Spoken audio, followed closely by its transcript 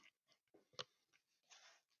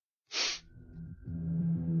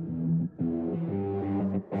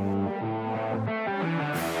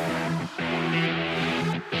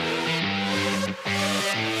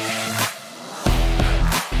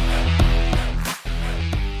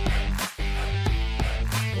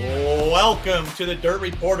Welcome to the Dirt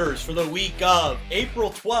Reporters for the week of April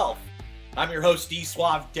 12th. I'm your host,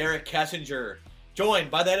 D-Suave Derek Kessinger,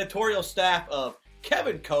 joined by the editorial staff of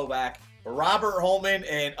Kevin Kovac, Robert Holman,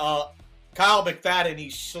 and Kyle McFadden.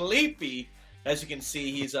 He's sleepy, as you can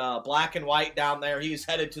see. He's black and white down there. He's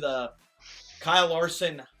headed to the Kyle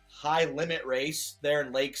Larson High Limit race there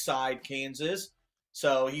in Lakeside, Kansas.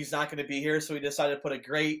 So he's not going to be here, so we decided to put a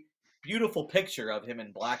great, beautiful picture of him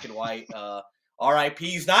in black and white. RIP.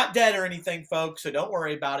 He's not dead or anything, folks, so don't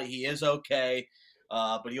worry about it. He is okay,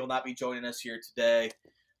 but he will not be joining us here today.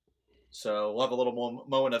 So we'll have a little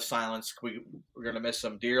moment of silence. We're going to miss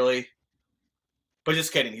him dearly. But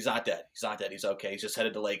just kidding. He's not dead. He's not dead. He's okay. He's just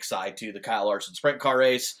headed to Lakeside to the Kyle Larson sprint car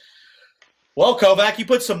race. Well, Kovac, you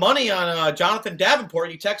put some money on Jonathan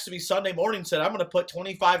Davenport. You texted me Sunday morning and said, I'm going to put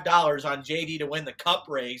 $25 on JD to win the Cup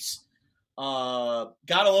race. Got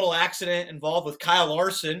a little accident involved with Kyle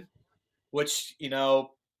Larson, which,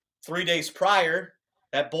 3 days prior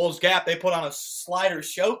at Bulls Gap, they put on a slider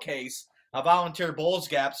showcase, a volunteer Bulls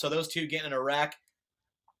Gap. So those two getting in a wreck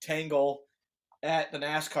tangle at the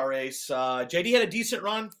NASCAR race. JD had a decent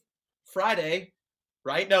run Friday,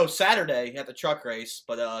 right? No, Saturday at the truck race,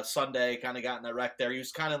 but Sunday kind of got in that wreck there. He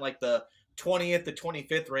was kind of like the 20th to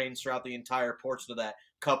 25th range throughout the entire portion of that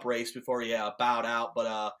Cup race before he bowed out. But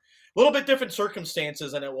a little bit different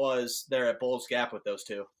circumstances than it was there at Bulls Gap with those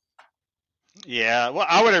two. Yeah, well,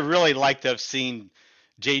 I would have really liked to have seen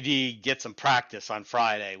JD get some practice on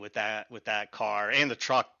Friday with that car and the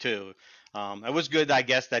truck too. It was good, I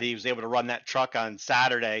guess, that he was able to run that truck on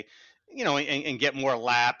Saturday, and get more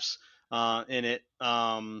laps in it.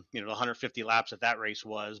 150 laps that race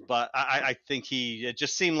was. But I think it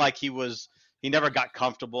just seemed like he never got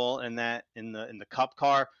comfortable in the Cup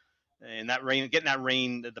car, and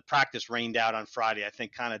the practice rained out on Friday. I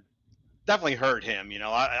think kind of definitely hurt him.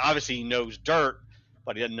 Obviously he knows dirt,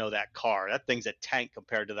 but he doesn't know that car. That thing's a tank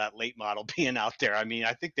compared to that late model being out there. I mean,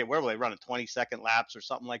 I think they run 20-second laps or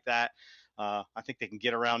something like that. I think they can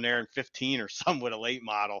get around there in 15 or something with a late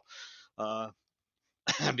model,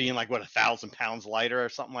 being like 1,000 pounds lighter or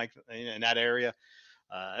something like in that area.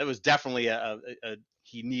 It was definitely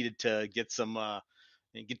he needed to get some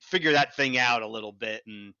figure that thing out a little bit,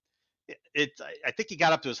 and I think he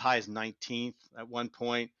got up to as high as 19th at one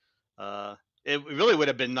point. It really would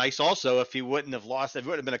have been nice also if he wouldn't have lost. It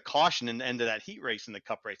would have been a caution in the end of that heat race in the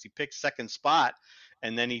Cup race. He picked second spot,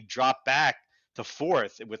 and then he dropped back to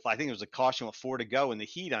fourth with, I think it was a caution with 4 to go in the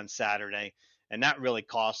heat on Saturday, and that really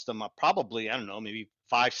cost him probably, I don't know, maybe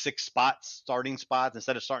 5-6 starting spots.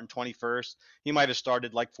 Instead of starting 21st, he might have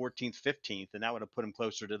started like 14th, 15th, and that would have put him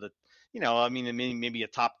closer to the, maybe a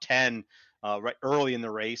top 10 right early in the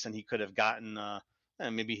race, and he could have gotten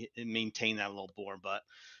and maybe maintain that a little more. But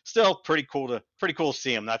still pretty cool to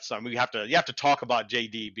see him. That's you have to talk about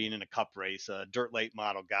JD being in a Cup race, a dirt late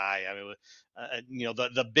model guy. I mean,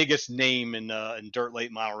 the biggest name in dirt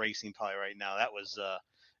late model racing probably right now. That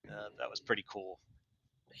was pretty cool.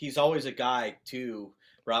 He's always a guy too,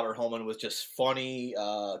 Robert Holman, with just funny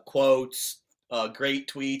quotes,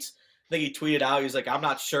 great tweets. I think he tweeted out, he's like, I'm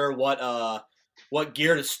not sure what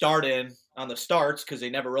gear to start in on the starts because they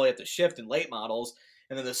never really have to shift in late models.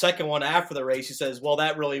 And then the second one after the race, he says, well,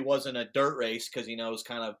 that really wasn't a dirt race because, it was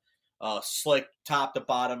kind of slick top to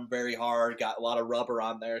bottom, very hard, got a lot of rubber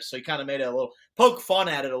on there. So he kind of made it a little poke fun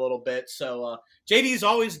at it a little bit. So JD's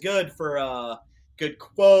always good for good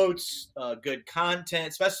quotes, good content,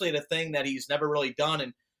 especially at a thing that he's never really done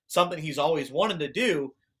and something he's always wanted to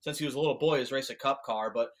do since he was a little boy, is race a Cup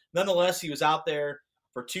car. But nonetheless, he was out there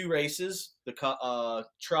for 2 races, the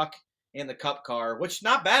truck and the Cup car, which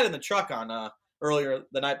not bad in the truck on earlier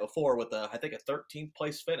the night before with I think a 13th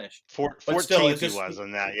place finish. 14th he was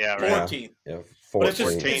on that, yeah, right. 14th. Yeah, 14th. But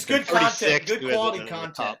it's good content, good quality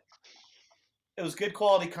content. It It was good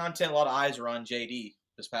quality content. A lot of eyes were on JD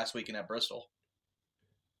this past weekend at Bristol.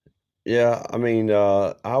 Yeah, I mean,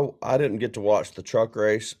 I didn't get to watch the truck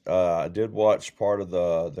race. I did watch part of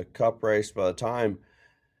the Cup race. I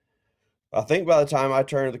think by the time I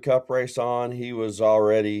turned the Cup race on, he was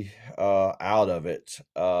already out of it.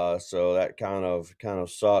 So that kind of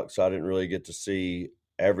sucks. I didn't really get to see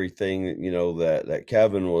everything, that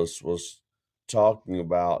Kevin was talking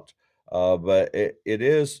about. But it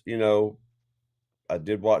is, I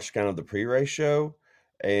did watch kind of the pre-race show,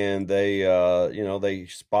 and they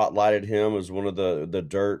spotlighted him as one of the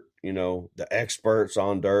dirt, the experts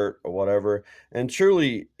on dirt or whatever. And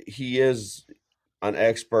truly, he is an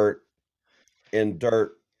expert in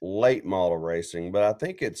dirt late model racing. But I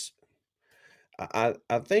think I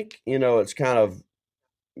think it's kind of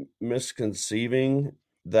misconceiving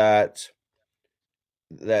that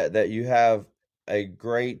you have a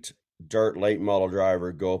great dirt late model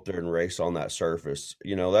driver go up there and race on that surface.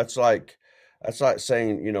 That's like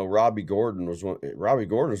saying, Robbie Gordon was one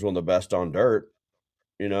of the best on dirt,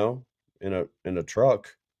 you know, in a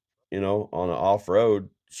truck, on an off-road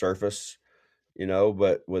surface,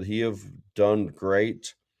 but would he have done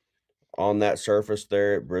great on that surface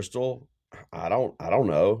there at Bristol? I don't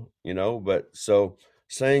know, but so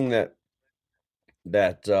saying that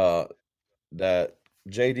that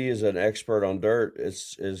JD is an expert on dirt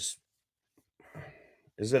is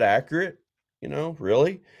it accurate?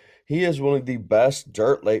 Really? He is one of the best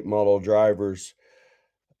dirt late model drivers.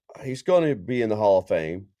 He's going to be in the Hall of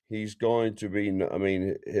Fame. He's going to be. I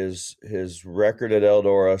mean, his record at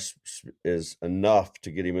Eldora is enough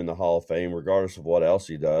to get him in the Hall of Fame, regardless of what else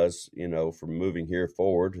he does. From moving here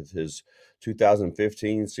forward with his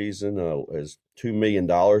 2015 season, his $2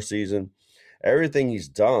 million season, everything he's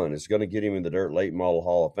done is going to get him in the Dirt Late Model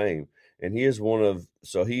Hall of Fame. And he is one of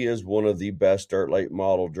the best dirt late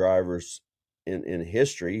model drivers in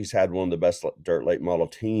history. He's had one of the best dirt late model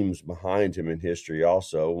teams behind him in history,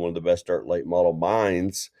 also one of the best dirt late model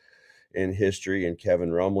minds in history, and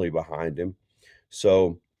Kevin Rumley behind him.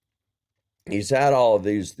 So he's had all of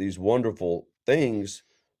these wonderful things,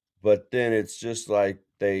 but then it's just like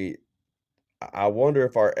I wonder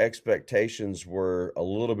if our expectations were a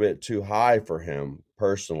little bit too high for him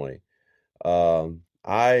personally. Someone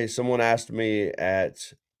asked me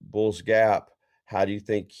at Bulls Gap, how do you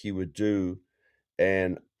think he would do?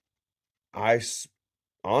 And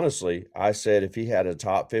honestly, I said if he had a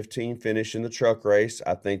top 15 finish in the truck race,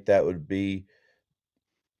 I think that would be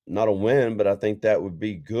not a win, but I think that would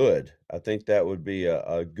be good. I think that would be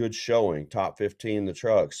a good showing, top 15 in the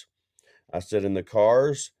trucks. I said in the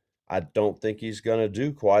cars, I don't think he's going to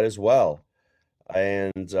do quite as well.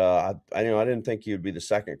 And I didn't think he would be the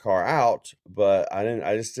second car out, but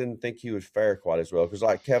I just didn't think he would fare quite as well, because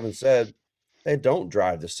like Kevin said, they don't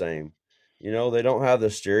drive the same. They don't have the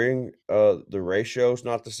steering. The ratio's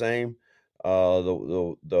not the same.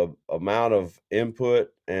 The amount of input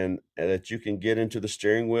and that you can get into the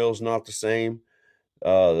steering wheel is not the same.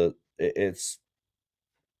 It's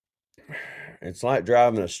like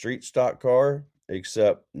driving a street stock car,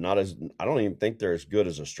 except not as. I don't even think they're as good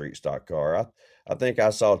as a street stock car. I think I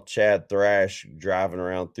saw Chad Thrash driving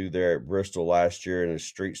around through there at Bristol last year in a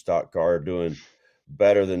street stock car, doing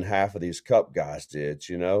better than half of these Cup guys did.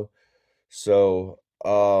 So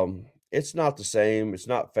it's not the same. It's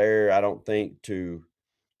not fair, I don't think, to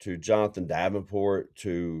Jonathan Davenport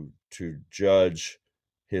to judge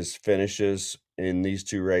his finishes in these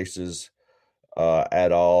two races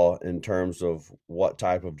at all, in terms of what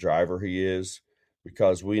type of driver he is,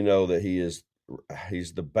 because we know that he's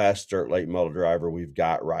the best dirt late model driver we've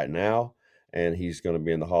got right now, and he's going to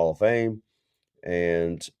be in the Hall of Fame.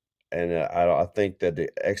 And I think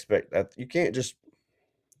that you can't just.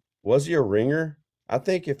 Was he a ringer? I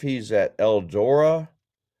think if he's at Eldora,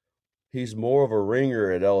 he's more of a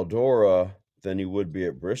ringer at Eldora than he would be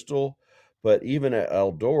at Bristol. But even at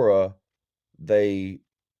Eldora, they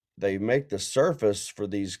make the surface for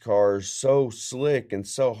these cars so slick and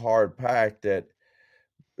so hard packed that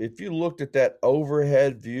if you looked at that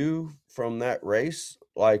overhead view from that race,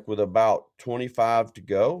 like with about 25 to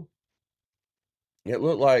go, it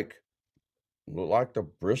looked like looked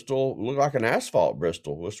like an asphalt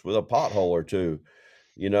Bristol, just with a pothole or two.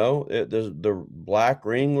 The black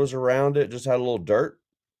ring was around it, just had a little dirt,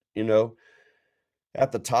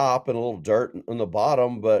 at the top and a little dirt on the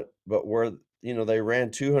bottom, but where they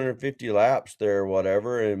ran 250 laps there or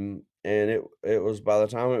whatever, and it was, by the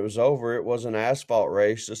time it was over, it was an asphalt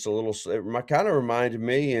race, just a little. It kind of reminded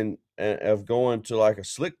me of going to like a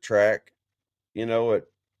slick track, at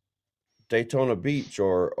Daytona Beach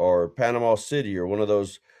or Panama City, or one of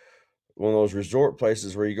those resort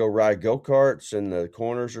places where you go ride go-karts and the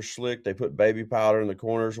corners are slick. They put baby powder in the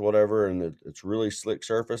corners or whatever, and it's really slick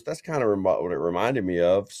surface. That's kind of what it reminded me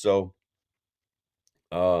of. So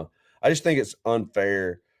I just think it's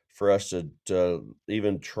unfair for us to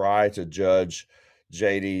even try to judge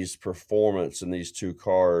JD's performance in these two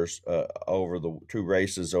cars over the two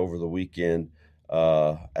races over the weekend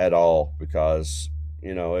at all, because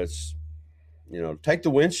it's take the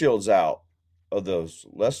windshields out of those.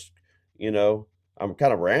 I'm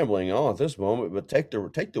kind of rambling on at this moment, but take the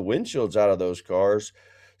windshields out of those cars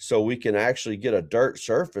so we can actually get a dirt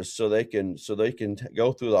surface, so they can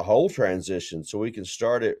go through the whole transition, so we can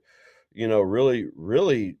start it, really,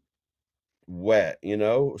 really wet,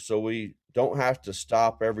 so we don't have to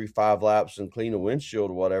stop every 5 laps and clean a windshield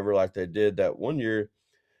or whatever, like they did that one year,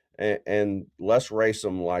 and let's race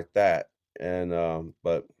them like that. And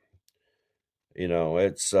but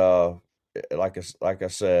it's like I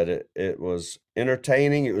said, it was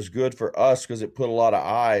entertaining. It was good for us because it put a lot of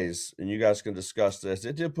eyes, and you guys can discuss this.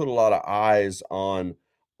 It did put a lot of eyes on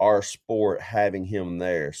our sport having him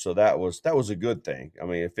there. So that was a good thing. I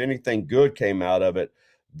mean, if anything good came out of it,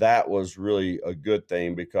 that was really a good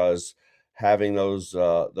thing because having those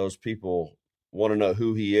people want to know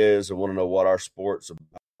who he is and want to know what our sport's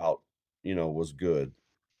about, was good.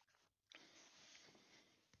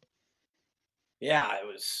 Yeah, it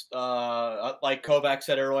was like Kovac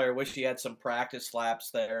said earlier. I wish he had some practice laps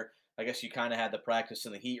there. I guess you kind of had the practice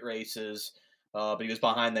in the heat races, but he was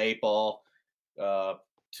behind the 8 ball uh,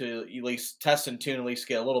 to at least test and tune, at least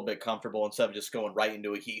get a little bit comfortable instead of just going right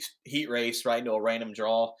into a heat race, right into a random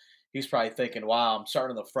draw. He's probably thinking, "Wow, I'm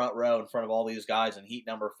starting in the front row in front of all these guys in heat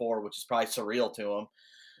number 4," which is probably surreal to him.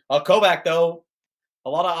 Kovac, though, a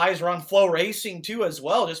lot of eyes are on Flow Racing too, as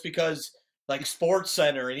well, just because like Sports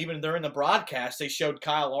Center and even during the broadcast, they showed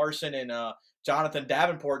Kyle Larson and Jonathan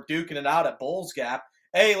Davenport duking it out at Bulls Gap.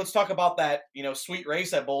 Hey, let's talk about that, sweet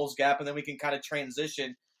race at Bulls Gap, and then we can kind of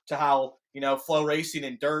transition to how Flow Racing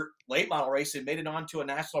and Dirt late model racing made it onto a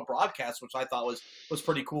national broadcast, which I thought was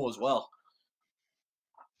pretty cool as well.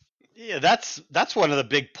 Yeah, that's one of the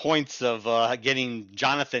big points of getting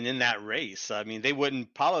Jonathan in that race. I mean, they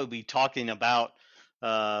wouldn't probably be talking about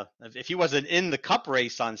if he wasn't in the Cup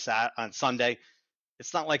race on Sunday.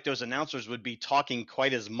 It's not like those announcers would be talking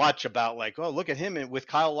quite as much about like, oh, look at him with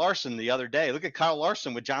Kyle Larson the other day. Look at Kyle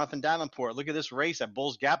Larson with Jonathan Davenport. Look at this race at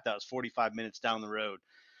Bulls Gap that was 45 minutes down the road.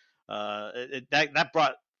 That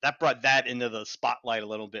brought that into the spotlight a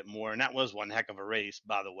little bit more, and that was one heck of a race,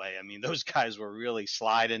 by the way. I mean, those guys were really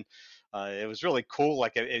sliding. It was really cool.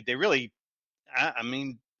 Like they really, I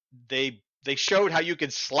mean, they showed how you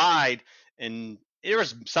could slide, and there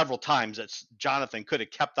was several times that Jonathan could have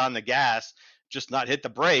kept on the gas, just not hit the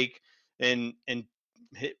brake, and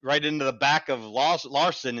hit right into the back of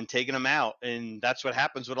Larson and taking him out. And that's what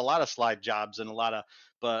happens with a lot of slide jobs and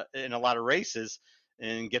in a lot of races,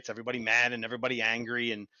 and gets everybody mad and everybody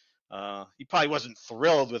angry. And he probably wasn't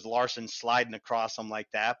thrilled with Larson sliding across him like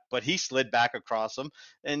that, but he slid back across him,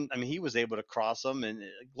 and I mean he was able to cross him, and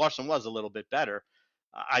Larson was a little bit better.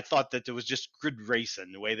 I thought that there was just good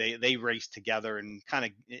racing the way they raced together, and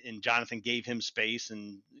Jonathan gave him space,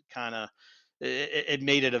 and kind of it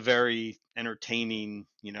made it a very entertaining.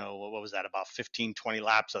 What was that, about 15, 20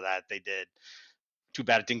 laps of that they did. Too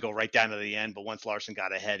bad it didn't go right down to the end, but once Larson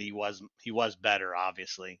got ahead, he was better,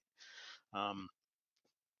 obviously. Um,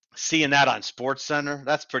 Seeing that on Sports Center,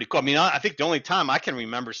 that's pretty cool. I mean, I think the only time I can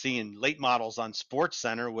remember seeing late models on Sports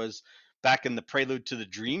Center was back in the Prelude to the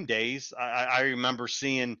Dream days. I remember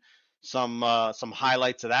seeing some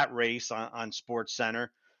highlights of that race on Sports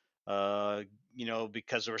Center.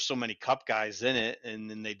 Because there were so many Cup guys in it, and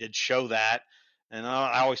then they did show that. And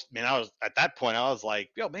I was at that point, I was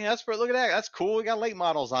like, yo, man, look at that. That's cool. We got late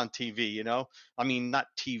models on TV. I mean, not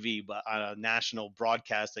TV, but on a national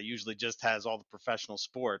broadcast that usually just has all the professional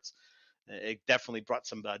sports. It definitely brought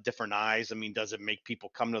some different eyes. I mean, does it make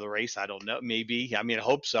people come to the race? I don't know. Maybe. I mean, I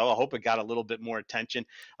hope so. I hope it got a little bit more attention.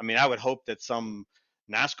 I mean, I would hope that some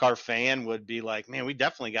NASCAR fan would be like, man, we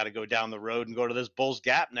definitely got to go down the road and go to this Bulls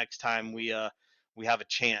Gap next time we have a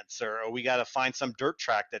chance, or we got to find some dirt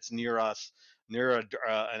track that's near us, near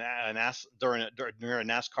near a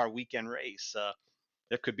NASCAR weekend race.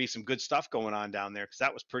 There could be some good stuff going on down there, because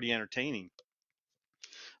that was pretty entertaining.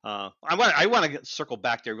 I want to circle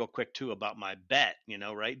back there real quick too about my bet.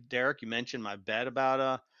 Right, Derek? You mentioned my bet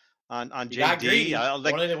about on You JD. got greedy.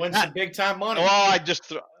 Wanted to win some big time money. Oh, I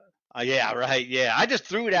just yeah, right. Yeah, I just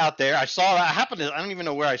threw it out there. I saw it. I don't even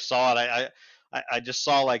know where I saw it. I just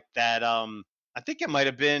saw like that. I think it might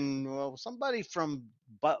have been somebody from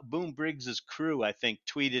Boom Briggs's crew. I think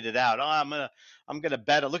tweeted it out. Oh, I'm gonna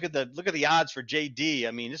bet. Look at the odds for JD.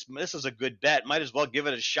 I mean, this is a good bet. Might as well give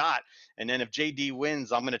it a shot. And then if JD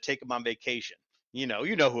wins, I'm gonna take him on vacation. You know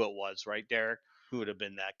who it was, right, Derek? Who would have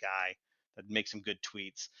been that guy that makes some good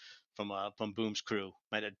tweets from Boom's crew?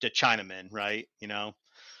 The Chinaman, right? Yeah,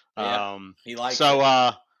 he likes So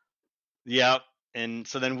it. yeah, and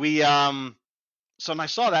so then so I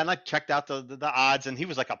saw that and I checked out the odds, and he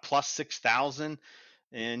was like a plus 6,000,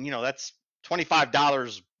 and that's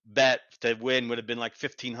 $25 bet to win would have been like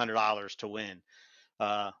 $1,500 to win.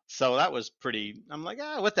 So that was pretty. I'm like,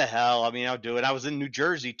 what the hell? I mean, I'll do it. I was in New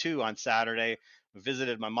Jersey too on Saturday.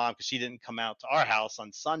 Visited my mom because she didn't come out to our house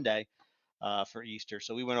on Sunday for Easter,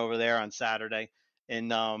 so we went over there on Saturday,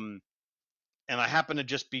 and I happened to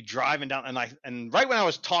just be driving down, and right when I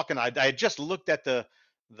was talking, I had just looked at the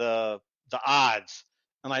odds,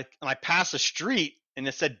 and I passed a street, and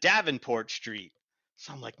it said Davenport Street.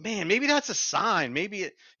 So I'm like, man, maybe that's a sign. Maybe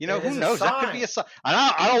It who is a knows? That could be sign. a sign.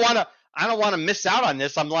 I don't want to miss out on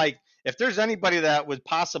this. I'm like, if there's anybody that would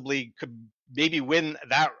possibly could maybe win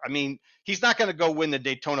that, I mean, he's not going to go win the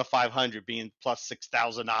Daytona 500 being plus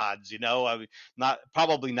 6,000 odds. I mean,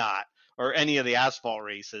 probably not, or any of the asphalt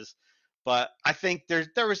races. But I think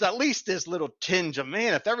there was at least this little tinge of,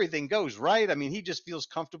 man, if everything goes right, I mean, he just feels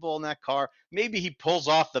comfortable in that car. Maybe he pulls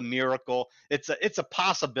off the miracle. It's a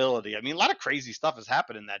possibility. I mean, a lot of crazy stuff has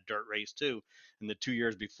happened in that dirt race too in the 2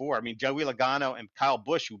 years before. I mean, Joey Logano and Kyle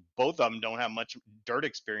Busch, who both of them don't have much dirt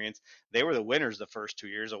experience, they were the winners the first 2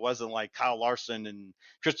 years. It wasn't like Kyle Larson and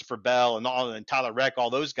Christopher Bell and Tyler Reddick,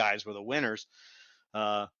 all those guys were the winners.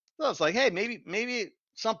 So it's like, hey, maybe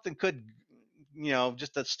something could,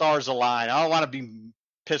 just the stars align. I don't want to be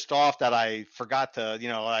pissed off that I forgot to,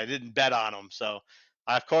 I didn't bet on them. So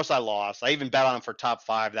of course I lost. I even bet on him for top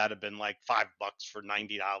five. That'd have been like $5 for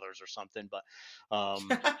 $90 or something. But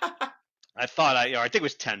I thought I think it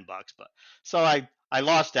was $10, but so I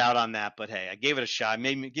lost out on that. But hey, I gave it a shot. It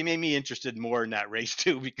made me interested more in that race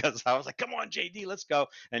too, because I was like, come on, JD, let's go.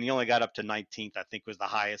 And he only got up to 19th. I think was the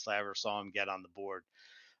highest I ever saw him get on the board.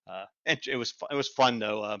 And it was fun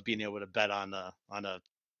though, being able to bet on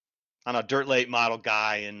a dirt late model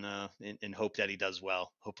guy and hope that he does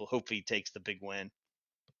well. Hope he takes the big win.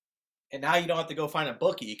 And now you don't have to go find a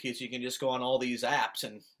bookie because you can just go on all these apps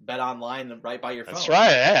and bet online right by your phone. That's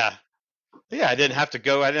right. Yeah. Yeah, I didn't have to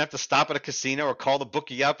go. I didn't have to stop at a casino or call the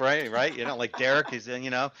bookie up. Right. Like Derek is,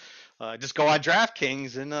 just go on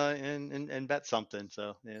DraftKings and bet something.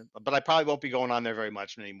 So, yeah. But I probably won't be going on there very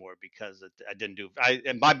much anymore because I didn't do.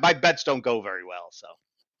 My bets don't go very well. So.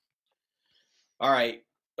 All right,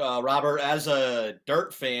 Robert. As a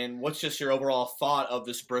dirt fan, what's just your overall thought of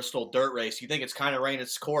this Bristol dirt race? You think it's kind of ran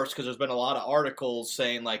its course because there's been a lot of articles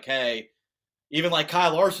saying like, hey, even like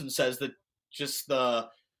Kyle Larson says that just the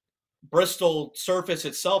Bristol surface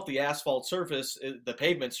itself, the asphalt surface, the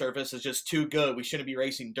pavement surface is just too good. We shouldn't be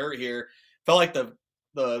racing dirt here. Felt like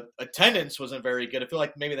the attendance wasn't very good. I feel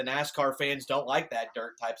like maybe the NASCAR fans don't like that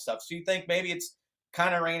dirt type stuff. So you think maybe it's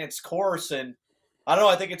kind of ran its course, and I don't know.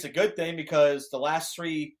 I think it's a good thing because the last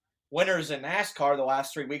three winners in NASCAR, the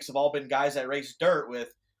last 3 weeks have all been guys that raced dirt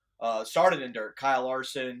with started in dirt. Kyle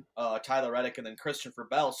Larson, Tyler Reddick, and then Christopher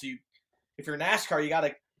Bell. So if you're NASCAR, you got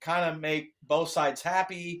to kind of make both sides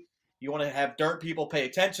happy. You want to have dirt people pay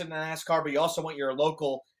attention to NASCAR, but you also want your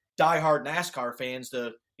local diehard NASCAR fans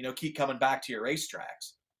to, keep coming back to your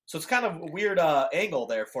racetracks. So it's kind of a weird angle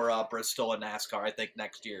there for Bristol and NASCAR, I think,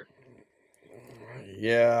 next year.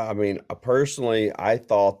 Yeah, I mean, personally, I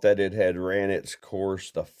thought that it had ran its course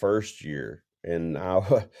the first year, and I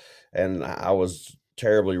was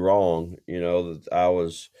terribly wrong. That I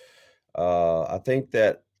was. I think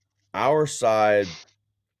that our side,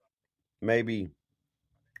 maybe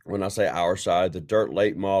when I say our side, the dirt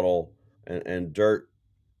late model and dirt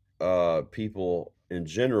people in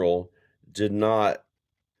general did not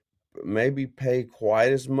maybe pay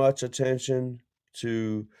quite as much attention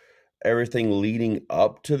to everything leading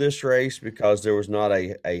up to this race because there was not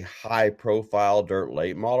a high profile dirt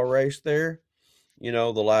late model race there. The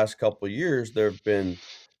last couple of years there have been,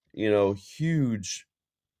 huge,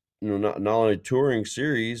 not only touring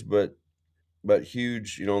series, but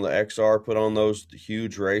huge, the XR put on those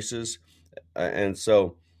huge races. And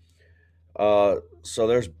so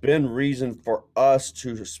there's been reason for us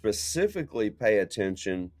to specifically pay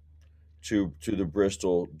attention to the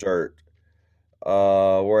Bristol dirt.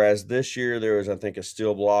 Whereas this year there was, I think, a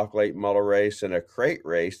steel block late model race and a crate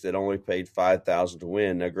race that only paid $5,000 to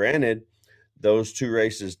win. Now, granted, those two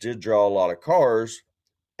races did draw a lot of cars,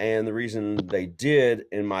 and the reason they did,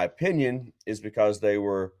 in my opinion, is because they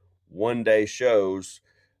were one-day shows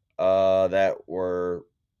that were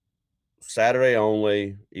Saturday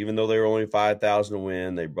only. Even though they were only 5,000 to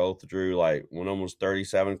win, they both drew like one of them was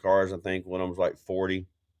 37 cars, I think. One of them was like 40.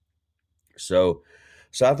 So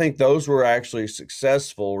I think those were actually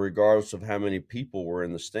successful, regardless of how many people were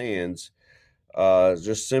in the stands,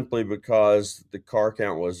 just simply because the car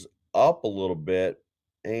count was up a little bit.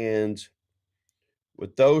 And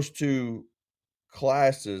with those two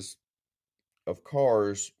classes of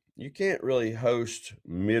cars, you can't really host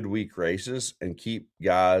midweek races and keep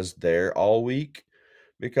guys there all week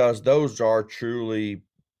because those are truly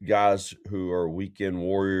guys who are weekend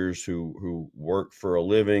warriors who work for a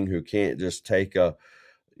living, who can't just take don't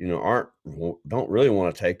really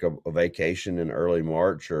want to take a vacation in early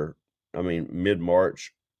March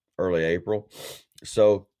mid-March, early April.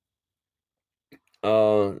 So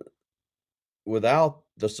without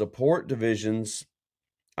the support divisions,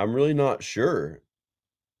 I'm really not sure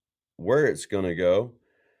where it's going to go.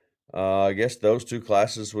 I guess those two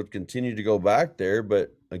classes would continue to go back there.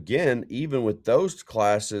 But again, even with those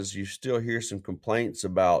classes, you still hear some complaints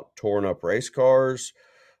about torn up race cars,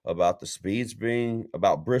 about the speeds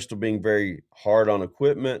about Bristol being very hard on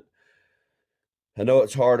equipment. I know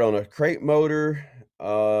it's hard on a crate motor.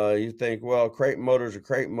 You think, well, crate motor's a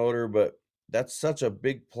crate motor, but that's such a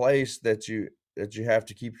big place that you have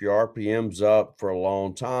to keep your RPMs up for a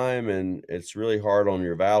long time, and it's really hard on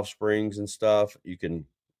your valve springs and stuff. You can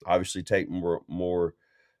obviously take more.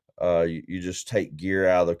 You just take gear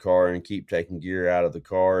out of the car and keep taking gear out of the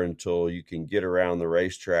car until you can get around the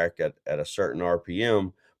racetrack at a certain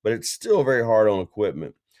RPM, but it's still very hard on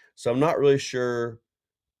equipment. So I'm not really sure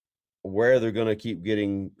where they're going to keep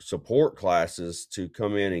getting support classes to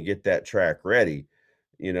come in and get that track ready,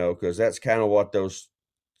 because that's kind of what those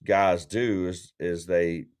guys do is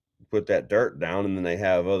they put that dirt down and then they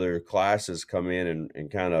have other classes come in and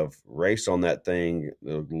kind of race on that thing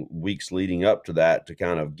the weeks leading up to that to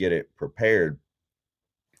kind of get it prepared.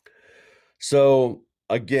 So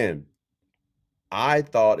again, I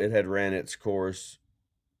thought it had ran its course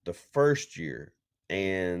the first year,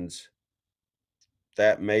 and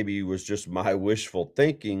that maybe was just my wishful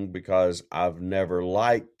thinking because I've never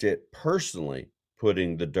liked it personally,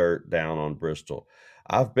 putting the dirt down on Bristol.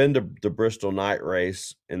 I've been to the Bristol night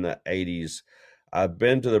race in the 80s. I've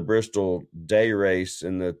been to the Bristol day race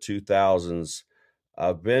in the 2000s.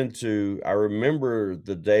 I remember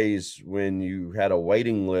the days when you had a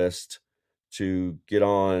waiting list to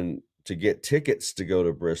get tickets to go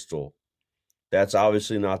to Bristol. That's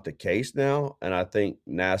obviously not the case now, and I think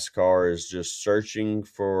NASCAR is just searching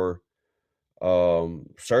for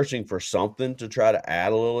something to try to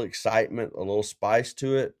add a little excitement, a little spice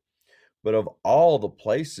to it. But of all the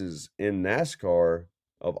places in NASCAR,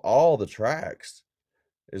 of all the tracks,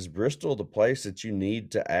 is Bristol the place that you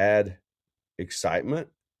need to add excitement?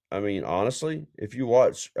 I mean, honestly, if you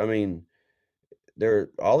watch, I mean,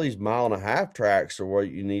 all these mile-and-a-half tracks are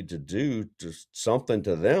what you need to do to something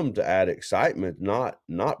to them to add excitement,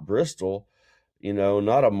 not Bristol,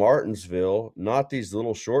 not a Martinsville, not these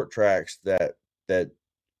little short tracks that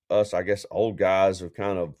us, I guess, old guys have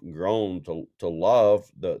kind of grown to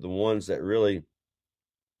love, the ones that really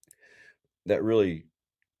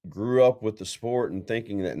grew up with the sport and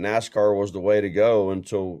thinking that NASCAR was the way to go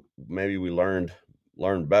until maybe we learned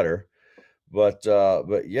better. But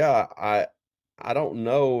yeah, I don't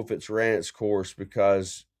know if it's ran its course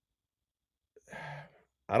because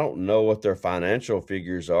I don't know what their financial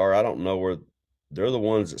figures are. I don't know where they're the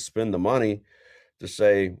ones that spend the money to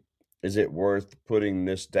say, is it worth putting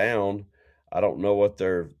this down? I don't know what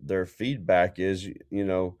their feedback is.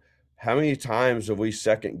 How many times have we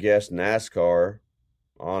second guessed NASCAR,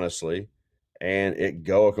 honestly, and it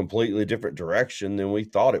go a completely different direction than we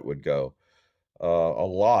thought it would go? A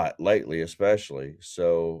lot lately, especially.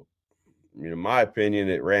 So, in my opinion,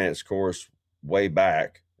 it ran its course way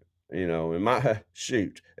back. In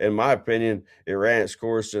my opinion, it ran its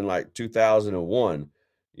course in like 2001.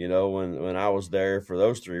 When I was there for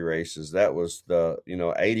those three races, that was the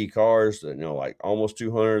 80 cars. Like almost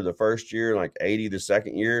 200 the first year, and like 80 the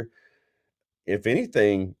second year. If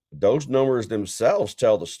anything, those numbers themselves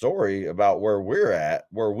tell the story about where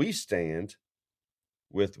we stand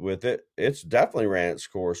with it. It's definitely ran its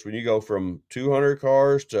course. When you go from 200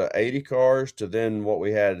 cars to 80 cars to then what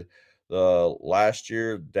we had the last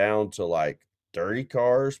year down to like 30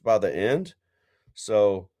 cars by the end.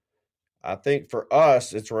 So I think for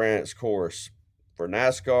us, it's ran its course. For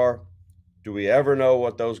NASCAR, do we ever know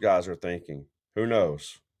what those guys are thinking? Who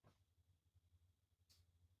knows?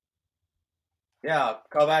 Yeah,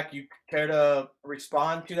 Kovac, you care to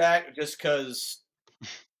respond to that? Just because,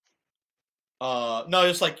 no,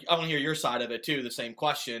 just like I want to hear your side of it too. The same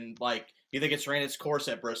question. Like, you think it's ran its course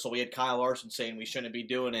at Bristol? We had Kyle Larson saying we shouldn't be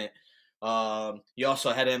doing it. You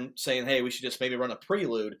also had him saying, hey, we should just maybe run a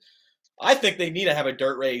prelude. I think they need to have a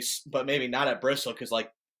dirt race, but maybe not at Bristol because,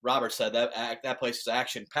 like Robert said, that place is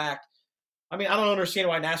action packed. I mean, I don't understand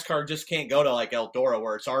why NASCAR just can't go to like Eldora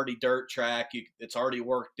where it's already dirt track, it's already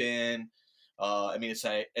worked in. I mean, it's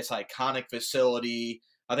an iconic facility.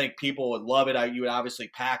 I think people would love it. You would obviously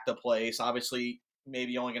pack the place. Obviously,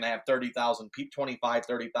 maybe you're only going to have 30,000, 25,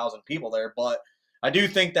 30,000 people there. But I do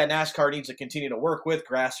think that NASCAR needs to continue to work with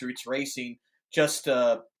grassroots racing just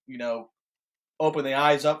to, open the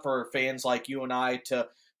eyes up for fans like you and I to,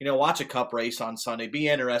 watch a cup race on Sunday. Be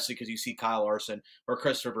interested because you see Kyle Larson or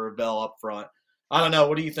Christopher Bell up front. I don't know.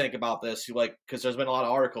 What do you think about this? Because there's been a lot of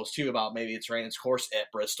articles too about maybe it's ran its course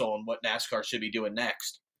at Bristol and what NASCAR should be doing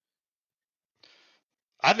next.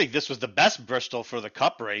 I think this was the best Bristol for the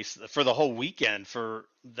Cup race for the whole weekend for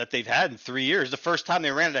that they've had in 3 years. The first time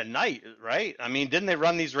they ran it at night, right? I mean, didn't they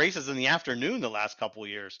run these races in the afternoon the last couple of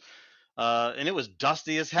years? And it was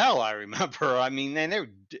dusty as hell. I remember. I mean, and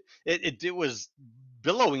it was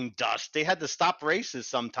billowing dust. They had to stop races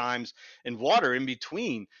sometimes and water in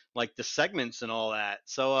between, like the segments and all that.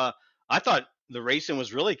 So I thought the racing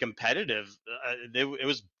was really competitive.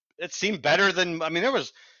 It seemed better than. I mean, there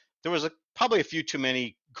was probably a few too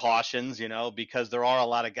many cautions, because there are a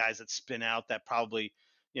lot of guys that spin out that probably.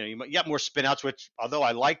 You get more spinouts, which although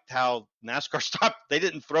I liked how NASCAR stopped, they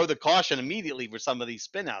didn't throw the caution immediately for some of these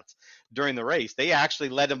spinouts during the race. They actually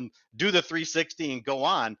let them do the 360 and go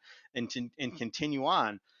on and continue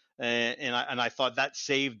on. And I thought that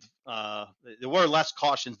saved. There were less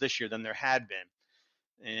cautions this year than there had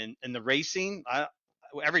been. And the racing,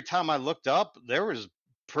 every time I looked up, there was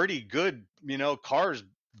pretty good, cars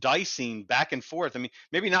dicing back and forth. I mean,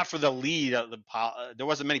 maybe not for the lead. There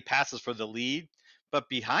wasn't many passes for the lead, but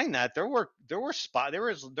behind that, there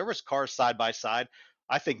was cars side by side.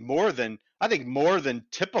 I think more than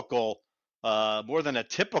typical, more than a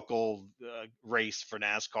typical race for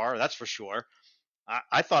NASCAR. That's for sure.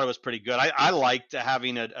 I thought it was pretty good. I liked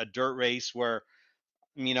having a dirt race where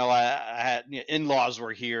I had in-laws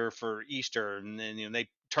were here for Easter, and then they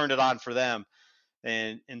turned it on for them,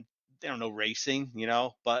 and they don't know racing,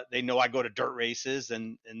 but they know I go to dirt races,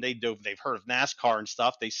 and they've heard of NASCAR and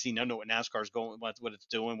stuff. They know what NASCAR is going, what it's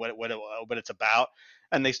doing, what it's about,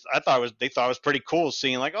 and they thought it was pretty cool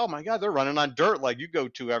seeing like, oh my God, they're running on dirt like you go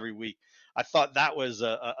to every week. I thought that was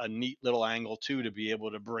a neat little angle too to be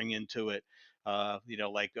able to bring into it.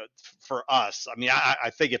 Like for us, I mean, I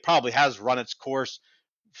think it probably has run its course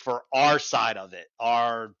for our side of it,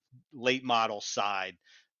 our late model side.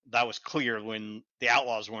 That was clear when the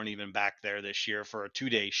Outlaws weren't even back there this year for a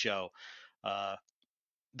 2-day show. Uh,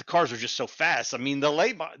 the cars are just so fast. I mean,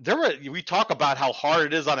 we talk about how hard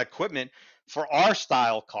it is on equipment for our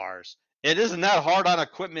style cars. It isn't that hard on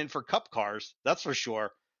equipment for Cup cars, that's for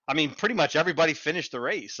sure. I mean, pretty much everybody finished the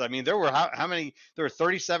race. I mean, there were how many? There were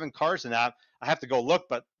 37 cars in that. I have to go look,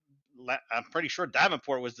 but I'm pretty sure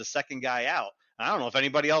Davenport was the second guy out. I don't know if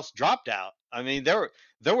anybody else dropped out. I mean, there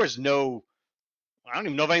was no. I don't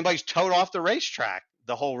even know if anybody's towed off the racetrack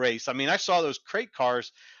the whole race. I mean, I saw those crate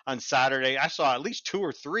cars on Saturday. I saw at least 2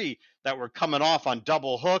 or 3 that were coming off on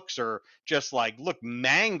double hooks or just like look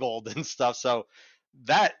mangled and stuff. So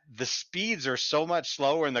that the speeds are so much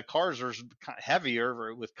slower and the cars are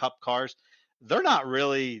heavier with Cup cars. They're not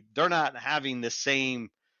having the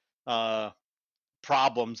same uh,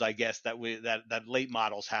 problems, I guess, that late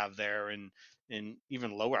models have there, and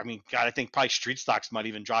even lower. I mean, God, I think probably street stocks might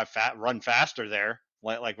even run faster there.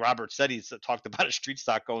 Like Robert said, he's talked about a street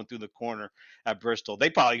stock going through the corner at Bristol. They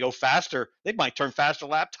probably go faster. They might turn faster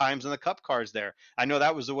lap times than the Cup cars there. I know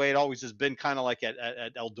that was the way it always has been, kind of like at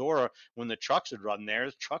Eldora when the trucks would run there.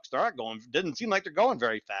 The trucks didn't seem like they're going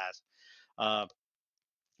very fast. Uh,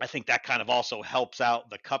 I think that kind of also helps out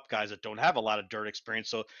the Cup guys that don't have a lot of dirt experience.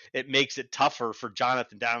 So it makes it tougher for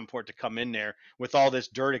Jonathan Davenport to come in there with all this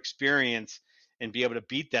dirt experience and be able to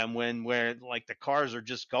beat them where like the cars are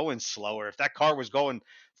just going slower. If that car was going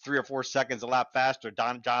 3 or 4 seconds a lap faster,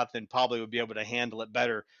 Jonathan probably would be able to handle it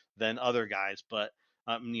better than other guys. But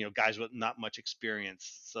guys with not much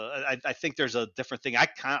experience. So I think there's a different thing. I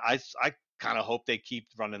kind of hope they keep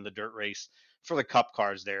running the dirt race for the Cup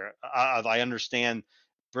cars there. I understand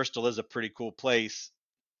Bristol is a pretty cool place,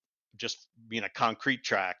 just being a concrete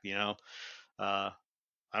track, Uh,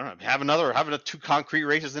 I don't know, having a 2 concrete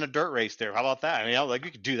races in a dirt race there. How about that? I mean, like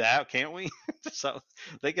we could do that, can't we? So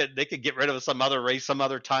they could get rid of some other race some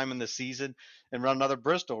other time in the season and run another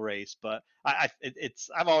Bristol race. But I've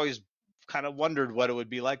always kind of wondered what it would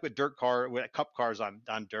be like with with Cup cars on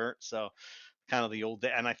dirt. So kind of the old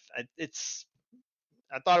day, and I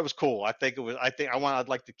thought it was cool. I'd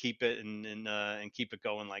like to keep it and keep it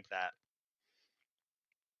going like that.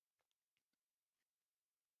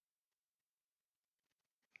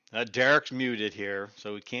 Derek's muted here,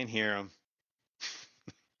 so we can't hear him.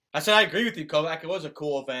 I said I agree with you, Kovac. It was a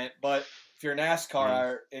cool event, but if you're Mm.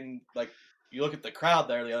 NASCAR and like you look at the crowd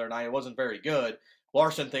there the other night, it wasn't very good.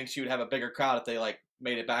 Larson thinks you'd have a bigger crowd if they like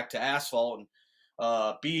made it back to asphalt. And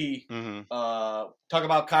Mm-hmm. talk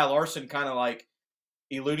about Kyle Larson kind of like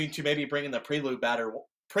alluding to maybe bringing the prelude back,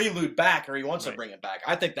 or he wants to Right. bring it back.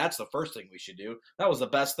 I think that's the first thing we should do. That was the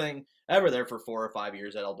best thing ever there for 4 or 5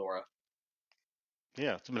 years at Eldora.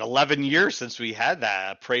 Yeah, it's been 11 years since we had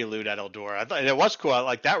that prelude at Eldora. I thought it was cool.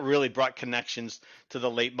 Like that really brought connections to the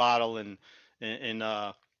late model and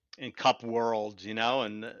in Cup world,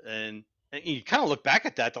 and And you kind of look back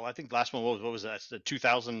at that though. I think the last one what was that? The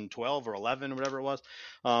 2012 or 11 or whatever it was.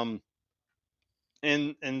 Um,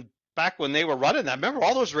 and back when they were running that, I remember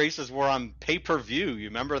all those races were on pay per view. You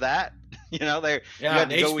remember that? You Yeah, had an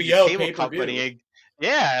to go with your HBO cable pay per view. company.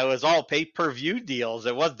 Yeah, it was all pay per view deals.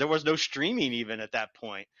 There was no streaming even at that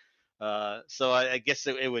point. So I guess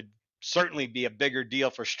it would certainly be a bigger deal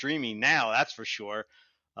for streaming now. That's for sure.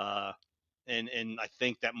 Uh, and I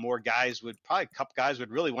think that more guys would probably Cup guys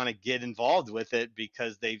would really want to get involved with it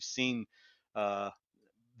because they've seen uh,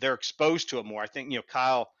 they're exposed to it more. I think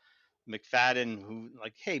Kyle McFadden, who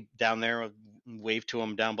like hey down there, wave to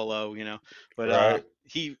him down below, but Right.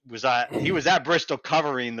 he was at Bristol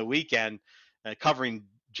covering the weekend, covering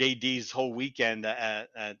JD's whole weekend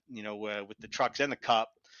with the trucks and the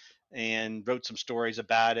Cup, and wrote some stories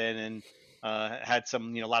about it and had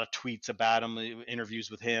some a lot of tweets about him, interviews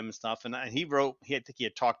with him and stuff. And I think he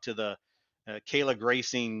had talked to the Kayla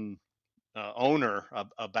Racing owner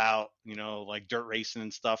about like dirt racing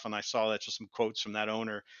and stuff, and I saw that just some quotes from that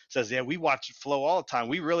owner. It says, yeah, we watch it flow all the time.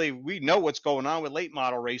 We know what's going on with late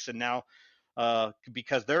model racing now,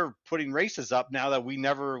 because they're putting races up now that we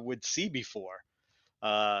never would see before.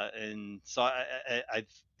 And so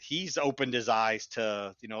he's opened his eyes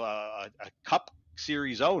to a Cup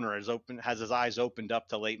Series owner has his eyes opened up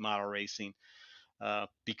to late model racing,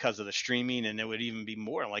 because of the streaming, and it would even be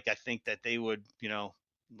more like I think that they would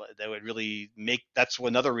really make. That's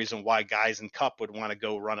another reason why guys in Cup would want to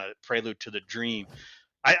go run a Prelude to the Dream.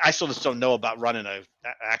 I still just don't know about running a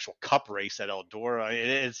actual Cup race at Eldora. It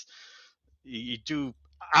is you do.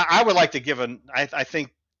 I would like to give I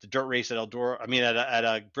think the dirt race at Eldora, I mean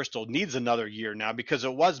at Bristol needs another year now because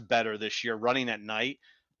it was better this year running at night.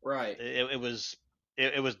 Right. It was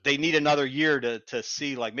they need another year to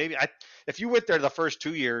see like maybe if you went there the first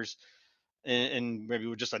 2 years and maybe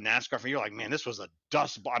with just a NASCAR for you, like, man, this was a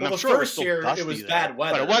dust ball. I mean, Well, I'm the sure it was first still year it was dusty there, bad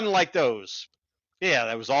but it weather. wasn't like those. Yeah,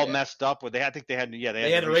 that was all Yeah. messed up. I think they had They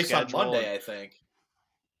had to race on reschedule Monday, I think.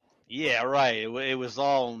 yeah, right. It was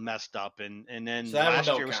all messed up, and So then that one last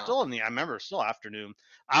don't year was count. still I remember still afternoon.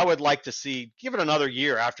 I would like to give it another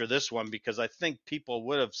year after this one because I think people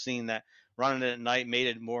would have seen that running it at night made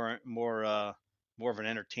it more of an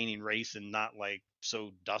entertaining race and not like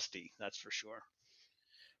so dusty. That's for sure.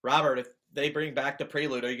 Robert, if they bring back the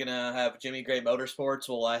Prelude, are you gonna have Jimmy Gray Motorsports?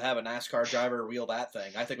 Will I have a NASCAR driver wheel that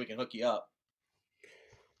thing? I think we can hook you up.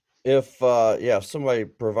 If somebody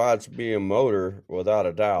provides me a motor, without a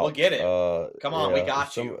We'll doubt. get it. Come on, we Yeah, if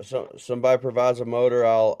got you. somebody provides a motor,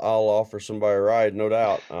 I'll offer somebody a ride, no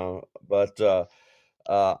doubt. But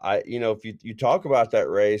I if you talk about that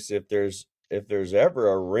race, if there's ever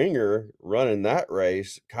a ringer running that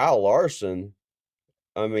race, Kyle Larson.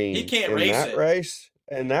 I He mean, can't race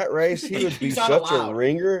it. in that race, he would be He's not such a allowed.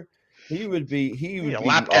 ringer. He would Yeah, be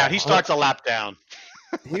lap down. He starts a lap down.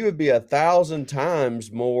 he would be 1,000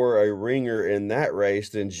 times more a ringer in that race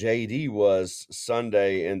than JD was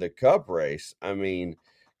Sunday in the Cup race. I mean,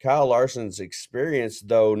 Kyle Larson's experience,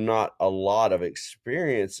 though not a lot of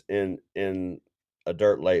experience in a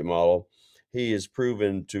dirt late model, he is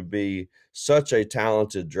proven to be such a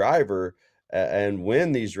talented driver and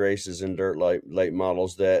win these races in dirt late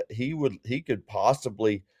models that he could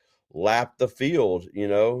possibly lap the field. He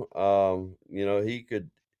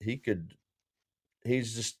could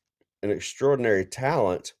he's just an extraordinary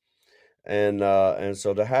talent, and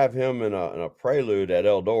so to have him in a Prelude at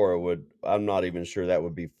Eldora I'm not even sure that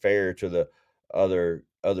would be fair to the other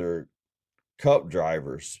Cup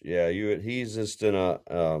drivers. Yeah, he's just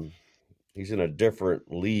he's in a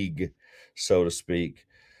different league, so to speak.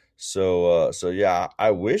 So yeah,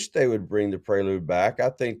 I wish they would bring the Prelude back.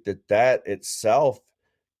 I think that itself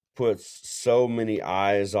puts so many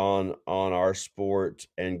eyes on our sport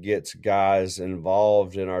and gets guys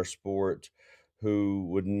involved in our sport who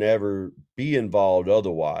would never be involved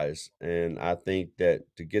otherwise. And I think that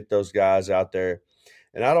to get those guys out there,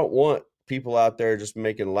 and I don't want people out there just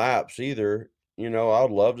making laps either. I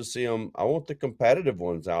would love to see them. I want the competitive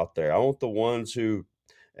ones out there. I want the ones who,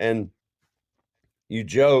 and you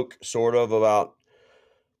joke sort of about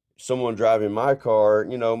someone driving my car.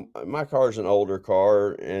 My car's an older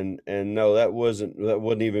car, and no, that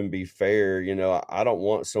wouldn't even be fair. I don't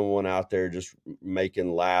want someone out there just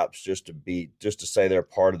making laps just to say they're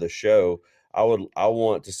part of the show. I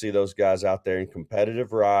want to see those guys out there in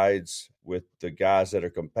competitive rides with the guys that are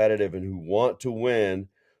competitive and who want to win,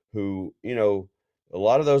 who, a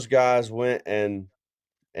lot of those guys went and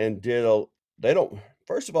did they don't,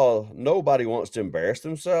 first of all, nobody wants to embarrass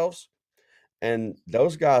themselves, and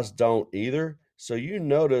those guys don't either. So you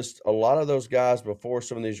noticed a lot of those guys before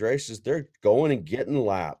some of these races, they're going and getting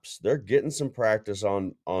laps. They're getting some practice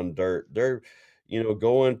on dirt. They're,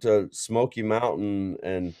 going to Smoky Mountain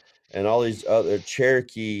and all these other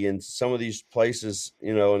Cherokee and some of these places,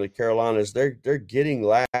 in the Carolinas. They're getting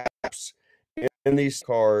laps in these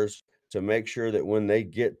cars to make sure that when they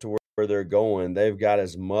get to where they're going, they've got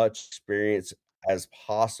as much experience as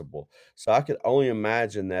possible. So I could only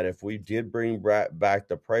imagine that if we did bring back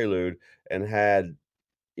the Prelude and had,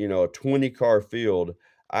 a 20 car field,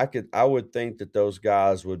 I would think that those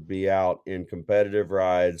guys would be out in competitive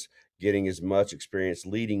rides, getting as much experience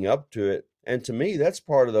leading up to it. And to me, that's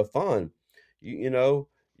part of the fun. You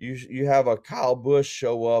have a Kyle Busch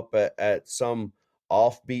show up at some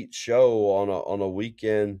offbeat show on a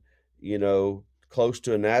weekend, close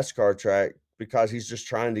to a NASCAR track because he's just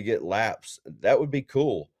trying to get laps. That would be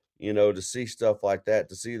cool, to see stuff like that,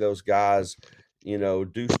 to see those guys,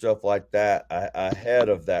 do stuff like that ahead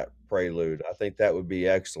of that Prelude. I think that would be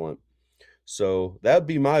excellent. So that would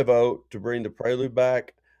be my vote to bring the Prelude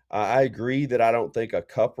back. I agree that I don't think a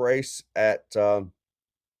Cup race at Eldora.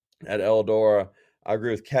 I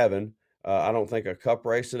agree with Kevin. I don't think a Cup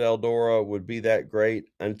race at Eldora would be that great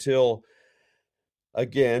until they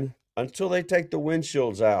take the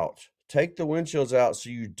windshields out. Take the windshields out so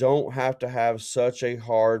you don't have to have such a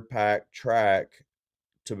hard packed track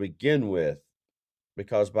to begin with,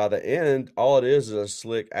 because by the end, all it is a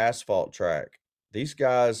slick asphalt track. These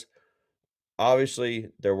guys, obviously,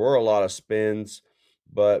 there were a lot of spins,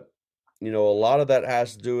 but a lot of that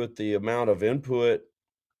has to do with the amount of input,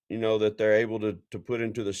 that they're able to put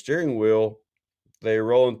into the steering wheel. They're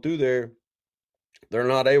rolling through there. They're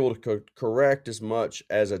not able to correct as much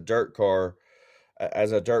as a dirt car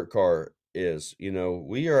is.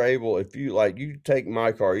 We are able, if you take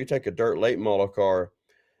my car, you take a dirt late model car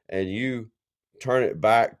and you turn it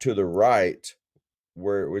back to the right,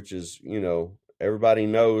 which is, everybody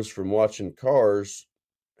knows from watching cars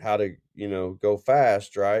how to, go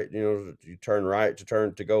fast, right? You turn right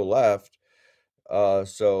to go left.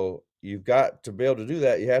 So you've got to be able to do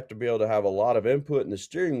that. You have to be able to have a lot of input in the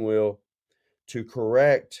steering wheel to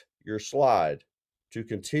correct your slide, to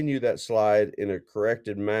continue that slide in a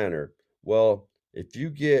corrected manner. Well, if you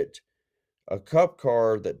get a Cup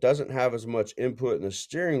car that doesn't have as much input in the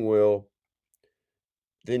steering wheel,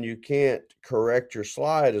 then you can't correct your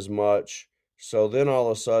slide as much. So then all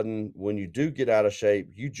of a sudden, when you do get out of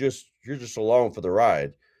shape, you're just along for the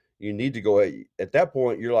ride. You need to go ahead. At that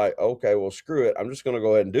point, you're like, okay, well, screw it. I'm just going to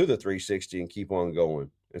go ahead and do the 360 and keep on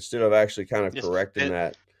going instead of actually kind of correcting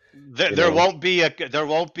that. There won't be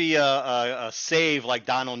a save like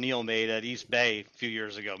Don O'Neill made at East Bay a few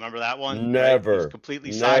years ago. Remember that one? Never. Right? He's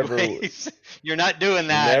completely sideways. You're not doing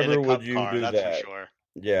that in a Cup car, that's for sure.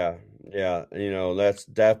 Yeah, that's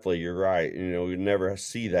definitely, you're right. We never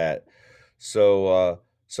see that. So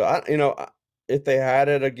if they had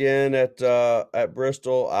it again at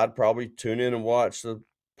Bristol, I'd probably tune in and watch the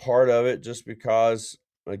part of it just because,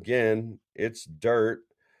 again, it's dirt.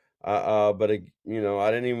 But I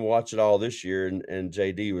didn't even watch it all this year, and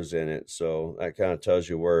JD was in it, so that kind of tells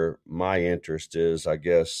you where my interest is, I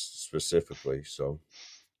guess, specifically. So.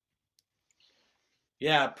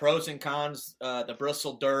 Yeah, pros and cons. The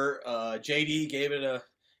Bristol dirt. JD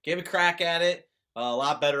gave a crack at it. A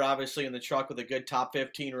lot better, obviously, in the truck with a good top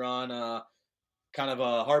 15 run. Kind of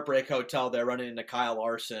a heartbreak hotel there, running into Kyle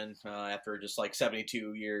Larson after just like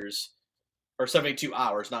 72 years or 72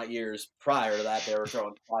 hours, not years prior to that. They were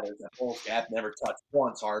throwing sliders at Bulls Gap, never touched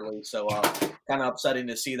once hardly. So kind of upsetting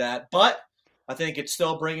to see that. But I think it's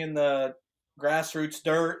still bringing the grassroots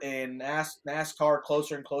dirt and NASCAR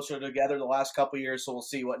closer and closer together the last couple of years. So we'll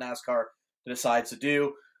see what NASCAR decides to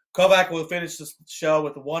do. Kovac will finish this show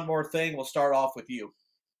with one more thing. We'll start off with you.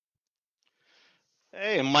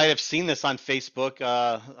 Hey, I might have seen this on Facebook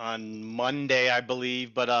on Monday, I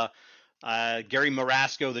believe, but Gary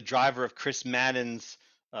Marasco, the driver of Chris Madden's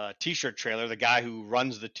T-shirt trailer, the guy who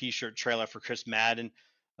runs the T-shirt trailer for Chris Madden,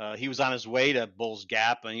 he was on his way to Bulls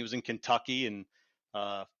Gap, and he was in Kentucky and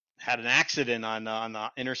had an accident on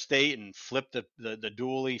the interstate and flipped the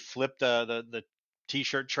dually, flipped the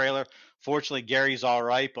T-shirt trailer. Fortunately, Gary's all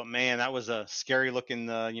right, but man, that was a scary looking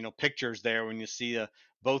pictures there when you see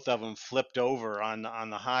both of them flipped over on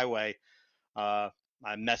the highway. I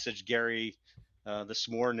messaged Gary this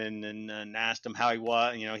morning and asked him how he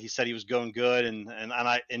was. He said he was going good, and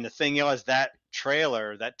the thing is, that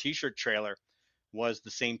trailer, that T-shirt trailer, was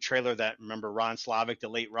the same trailer that, remember, Ron Slavic, the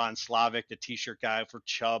late Ron Slavic, the T-shirt guy for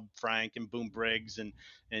Chubb, Frank, and Boom Briggs,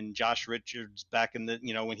 and Josh Richards back in the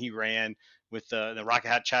when he ran with the Rocket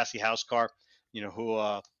Hat chassis house car.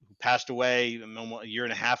 who passed away a year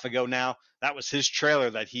and a half ago now. That was his trailer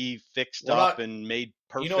that he fixed What up about, and made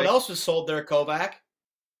you know what perfect. else was sold there, Kovac?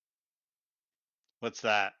 What's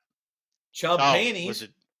that? Chubb Oh, was panties.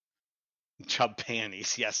 it Chub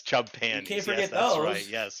panties? Yes, Chub You can't panties. Yes, forget that's right. those.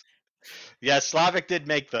 Yes. Yes, Slavic did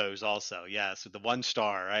make those also. Yes, with the 1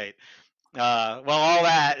 star, right? Well, all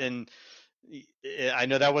that, and I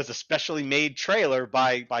know that was a specially made trailer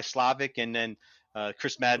by Slavic, and then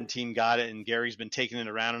Chris Madden team got it, and Gary's been taking it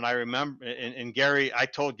around. And I remember, and Gary, I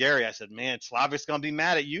told Gary, I said, "Man, Slavic's gonna be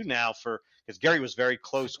mad at you now because Gary was very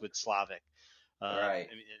close with Slavic, Right.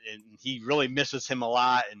 and he really misses him a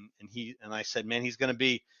lot. And I said, man, he's gonna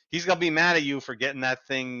be mad at you for getting that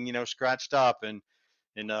thing, scratched up. And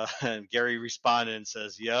and Gary responded and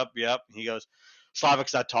says, "Yep, yep." He goes,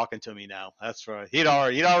 "Slavic's not talking to me now." That's right. He'd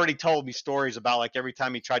already told me stories about like every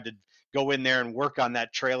time he tried to go in there and work on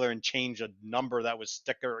that trailer and change a number that was a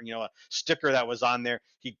sticker that was on there,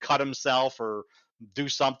 he'd cut himself or do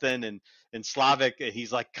something. And Slavic,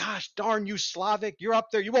 he's like, "Gosh darn you, Slavic, you're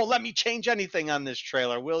up there. You won't let me change anything on this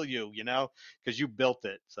trailer, will you? Because you built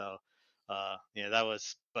it." So yeah, that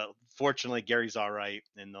was. But fortunately, Gary's all right,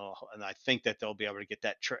 and I think that they'll be able to get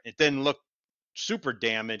that. It didn't look super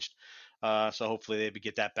damaged, so hopefully they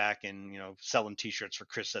get that back and selling T-shirts for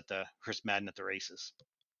Chris Madden at the races.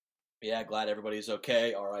 Yeah, glad everybody's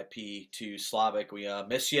okay. R.I.P. to Slavic. We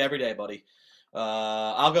miss you every day, buddy.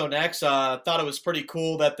 I'll go next. Thought it was pretty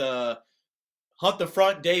cool that the Hunt the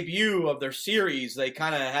Front debut of their series, they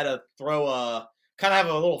kind of had to have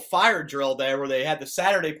a little fire drill there where they had the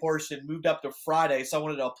Saturday portion moved up to Friday. So I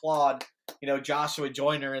wanted to applaud, Joshua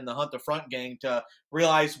Joyner and the Hunt the Front gang to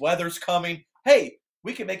realize weather's coming. Hey,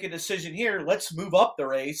 we can make a decision here. Let's move up the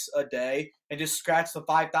race a day and just scratch the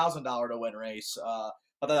 $5,000 to win race. I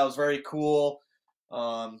thought that was very cool.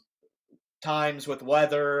 Times with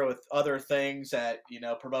weather, with other things that,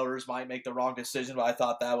 promoters might make the wrong decision, but I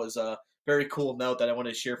thought that was a very cool note that I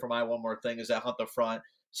wanted to share for my one more thing is that Hunt the Front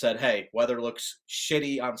said, hey, weather looks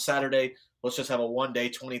shitty on Saturday. Let's just have a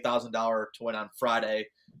one-day $20,000 to win on Friday.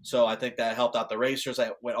 So I think that helped out the racers.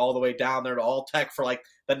 I went all the way down there to All Tech for like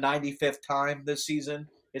the 95th time this season.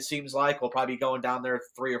 It seems like we'll probably be going down there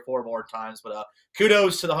 3 or 4 more times. But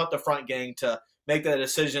kudos to the Hunt the Front gang to make that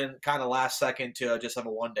decision kind of last second to just have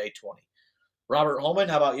a one-day 20. Robert Holman,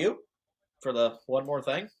 how about you for the one more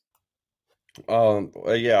thing?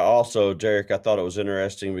 Yeah, also, Derek, I thought it was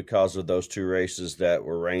interesting because of those 2 races that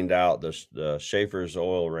were rained out, the Schaefer's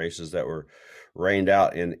Oil races that were rained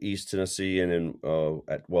out in East Tennessee and in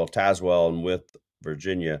Tazewell and with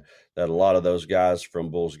Virginia, that a lot of those guys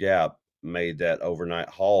from Bulls Gap made that overnight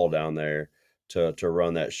haul down there to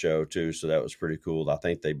run that show too. So that was pretty cool. I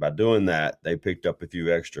think by doing that, they picked up a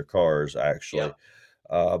few extra cars actually.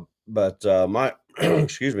 Yep. But my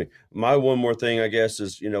excuse me, my one more thing, I guess,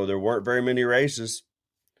 is there weren't very many races,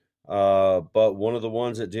 but one of the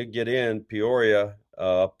ones that did get in, Peoria,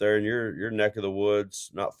 up there in your neck of the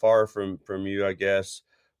woods, not far from you, I guess,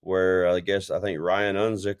 where I think Ryan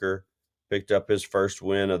Unzicker picked up his first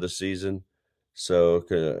win of the season. So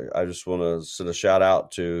I just want to send a shout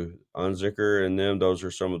out to Unzicker and them. Those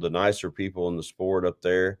are some of the nicer people in the sport up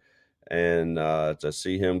there, and to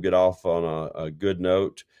see him get off on a good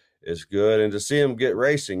note is good, and to see him get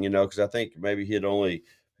racing, because I think maybe he had only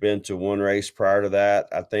been to one race prior to that,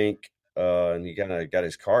 I think, and he kind of got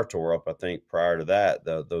his car tore up, I think, prior to that.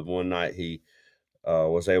 The one night he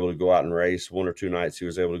was able to go out and race, 1 or 2 nights he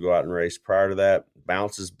was able to go out and race prior to that,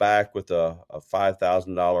 bounces back with a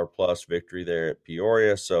 $5,000 plus victory there at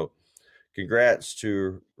Peoria. So congrats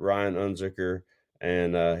to Ryan Unzicker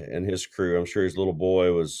and his crew. I'm sure his little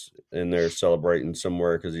boy was in there celebrating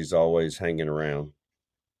somewhere because he's always hanging around.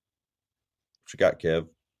 What you got, Kev?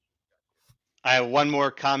 I have one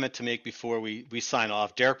more comment to make before we sign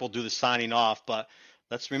off. Derek will do the signing off, but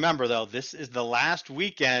let's remember though, this is the last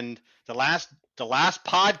weekend, the last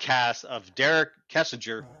podcast of Derek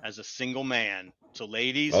Kessinger as a single man. So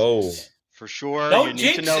ladies, for sure, Don't you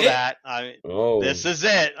need to know it. that. This is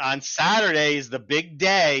it. On Saturday is the big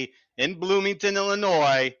day in Bloomington,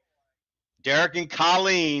 Illinois. Derek and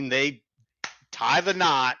Colleen, they tie the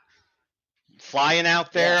knot. Flying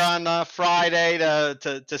out there on Friday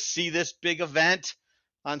to see this big event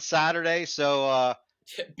on Saturday. So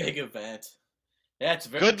big event. Yeah,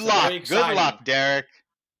 good luck. Very exciting. Good luck, Derek.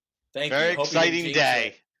 Thank very you. Hope exciting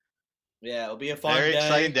day. Yeah, it'll be a fun very day.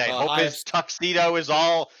 Exciting day. Hope his tuxedo is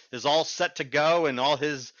all set to go, and all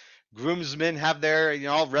his groomsmen have their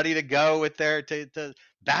all ready to go with their to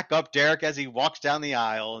back up Derek as he walks down the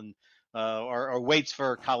aisle and or waits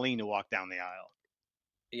for Colleen to walk down the aisle.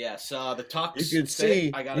 Yes, the Tux. You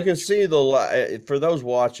can see, for those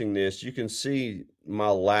watching this, you can see my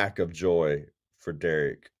lack of joy for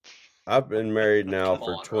Derek. I've been married now Come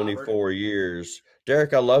for on, 24 Robert. years.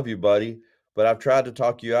 Derek, I love you, buddy, but I've tried to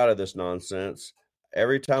talk you out of this nonsense.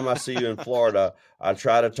 Every time I see you in Florida, I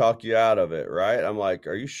try to talk you out of it, right? I'm like,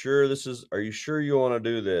 are you sure you want to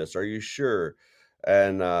do this? Are you sure?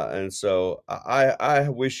 And so I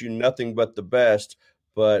wish you nothing but the best,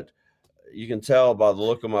 but you can tell by the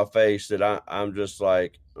look on my face that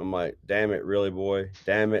I'm like, damn it, really, boy,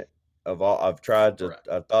 damn it. I've tried to, Correct.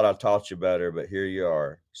 I thought I taught you better, but here you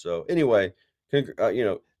are. So anyway,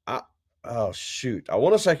 I, oh shoot, I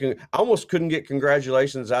want to say, I almost couldn't get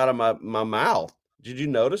congratulations out of my mouth. Did you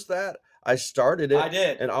notice that? I started I it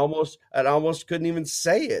did. and almost couldn't even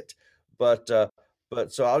say it. But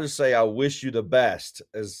so I'll just say, I wish you the best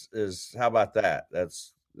how about that?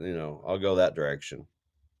 That's, I'll go that direction.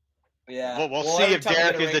 Yeah. We'll see every if time I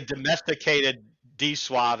get Derek a is a domesticated D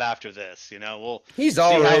Suave after this. We'll He's see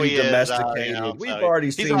how already he domesticated. is. We've So already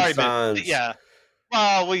he's seen already signs. been, yeah.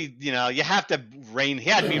 Well, you have to he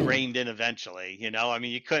had to be reined in eventually. I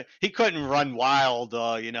mean, he couldn't run wild.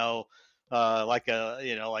 Like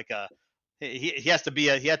a he has to be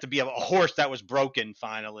a horse that was broken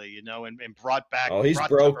finally. And brought He's to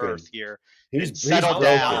broken. earth here. He's settled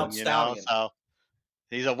down. Wild So.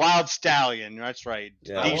 He's a wild stallion. That's right.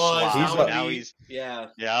 Yeah. Now he's yeah.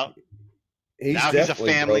 He's now he's a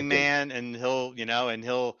family broken. man, and we'll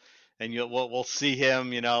see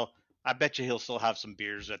him. I bet you he'll still have some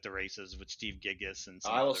beers at the races with Steve Gigas and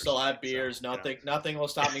some I will others. still have beers. So, nothing will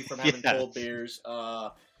stop me from having cold beers.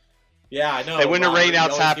 Yeah, I know. Hey, when the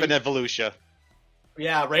rainouts happen at at Volusia.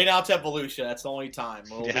 Yeah, rainouts at Volusia. That's the only time.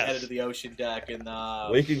 We'll be Yes. headed to the ocean deck, and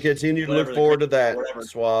we can continue to look forward to that.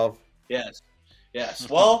 Suave. Yes.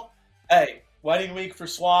 Well, hey, wedding week for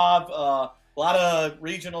Suave. A lot of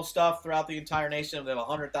regional stuff throughout the entire nation. They have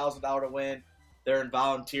 $100,000 to win. They're in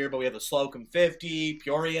volunteer, but we have the Slocum 50.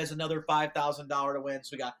 Peoria has another $5,000 to win. So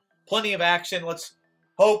we got plenty of action. Let's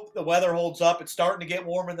hope the weather holds up. It's starting to get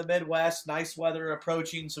warm in the Midwest. Nice weather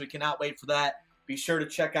approaching, so we cannot wait for that. Be sure to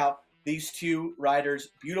check out these two riders.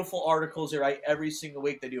 Beautiful articles they write every single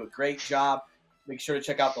week. They do a great job. Make sure to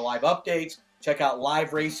check out the live updates. Check out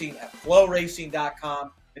live racing at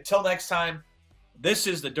flowracing.com. Until next time, this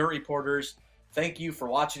is the Dirt Reporters. Thank you for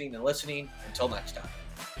watching and listening. Until next time.